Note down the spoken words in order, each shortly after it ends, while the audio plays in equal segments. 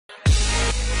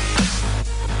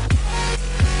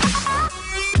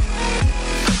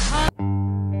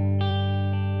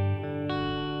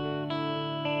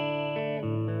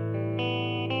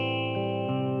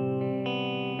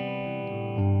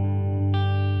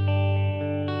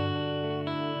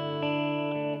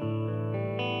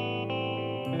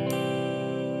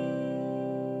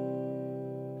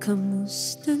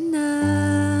Kamusta na?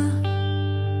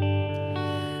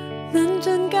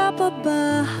 Nandyan ka pa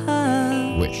ba?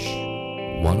 Wish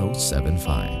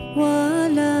 107.5.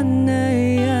 Wala na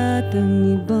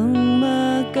yatang ibang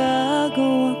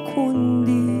magagawa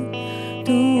kundi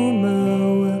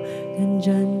tumawa.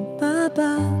 Nandyan pa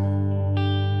ba?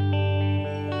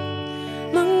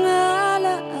 Mga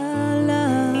alaala,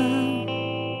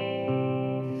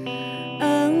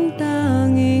 ang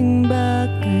tanging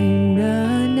bagay na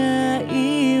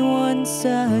naiwan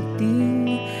sa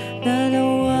ating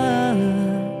dalawa.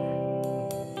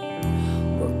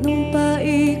 Huwag nang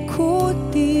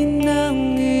paikutin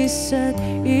ng isa't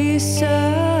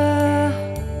isa.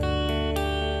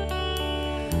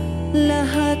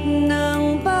 Lahat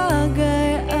ng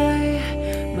bagay ay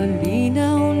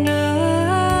malinaw na.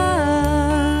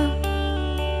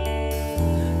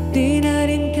 Di na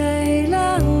rin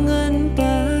kailangan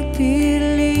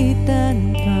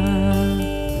pagpilitan pa.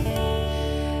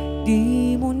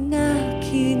 Di mo na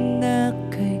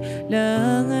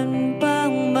kinakailangan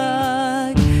pang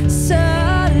magsalita.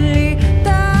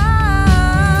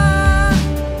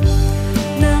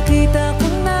 Nakita ko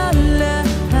na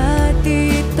lahat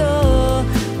ito.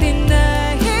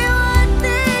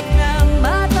 Tinahiwatig ang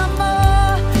mata mo.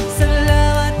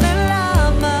 Salamat na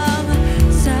lamang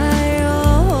sa'yo.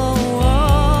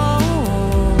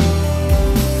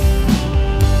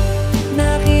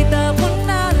 Nakita ko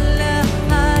na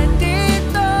lahat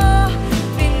ito.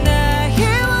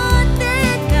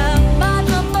 Tinahiwatig ang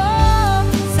mata mo.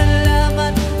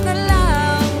 Salamat na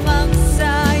lamang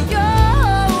sa'yo.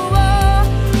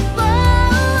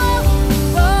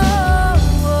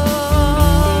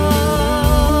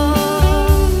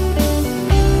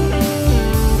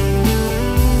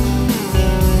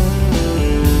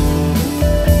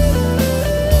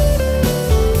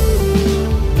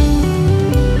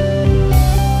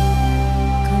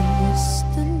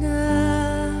 Kamusta na?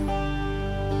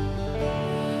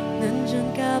 Nandyan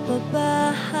ka pa ba?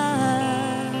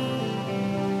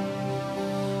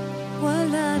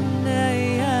 Wala na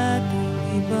yatang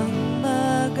ibang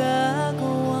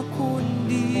magagawa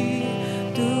kundi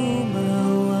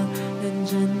tumawa.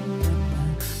 Nandyan ka pa?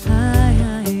 Ay,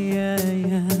 ay, ay,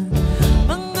 ay.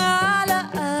 Mga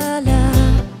alaala,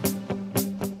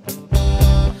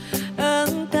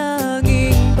 ang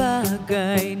tanging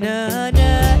bagay na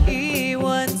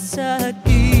naiwan sa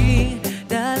ating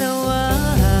dalawa.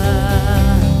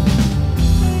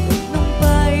 Huwag nang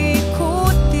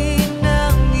paikutin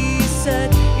ng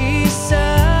isa't isa.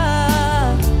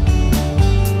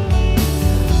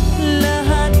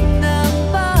 Lahat ng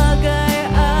bagay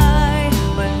ay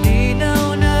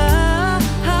malinaw na.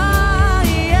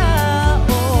 Hayao,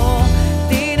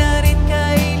 di na rin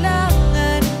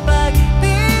kailangan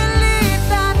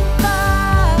pagpilitan pa.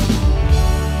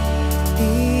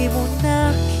 Di mo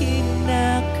na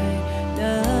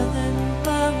kinakailangan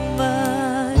pang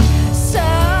magsalita.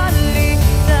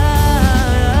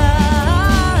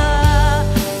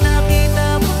 Nakita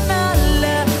mo na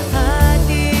lahat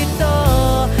ito.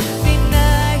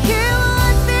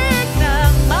 Pinahiwatig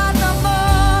ng mata mo.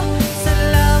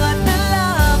 Salamat na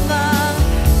lamang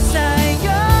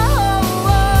sa'yo.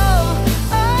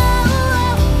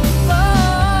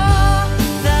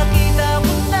 Nakita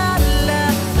mo na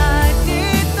lahat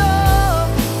ito.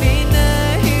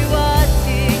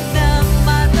 Pinahiwatig ng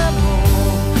mata mo.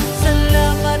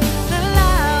 Salamat na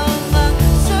lamang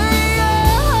sa'yo.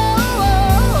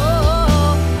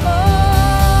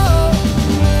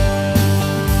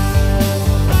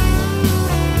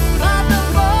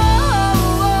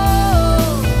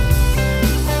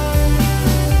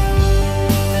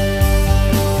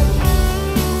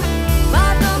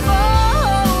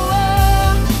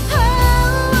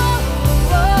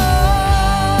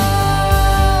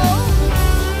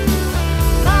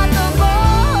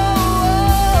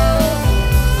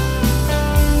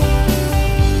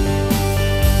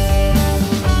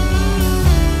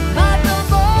 Mata mo. Mata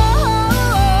mo. Mata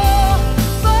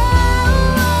mo.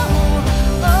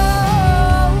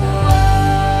 Mata mo.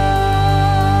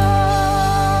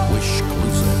 Wish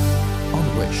exclusive on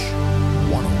Wish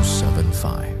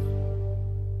 107.5.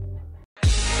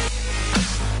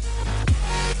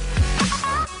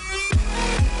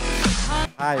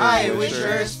 Hi,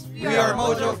 Wishers! We are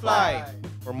Mojofly!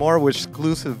 For more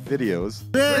Wish-exclusive videos,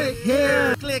 Click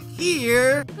here! Click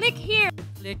here! Click here.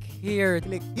 Click here.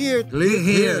 Click here! Click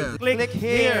here. Click here!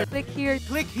 Click here.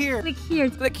 Click here! Click here.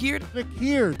 Click here! Click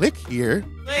here. Click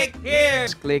here. Click here!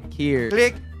 Click here.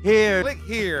 Click here! click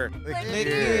here. Click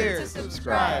here to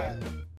subscribe.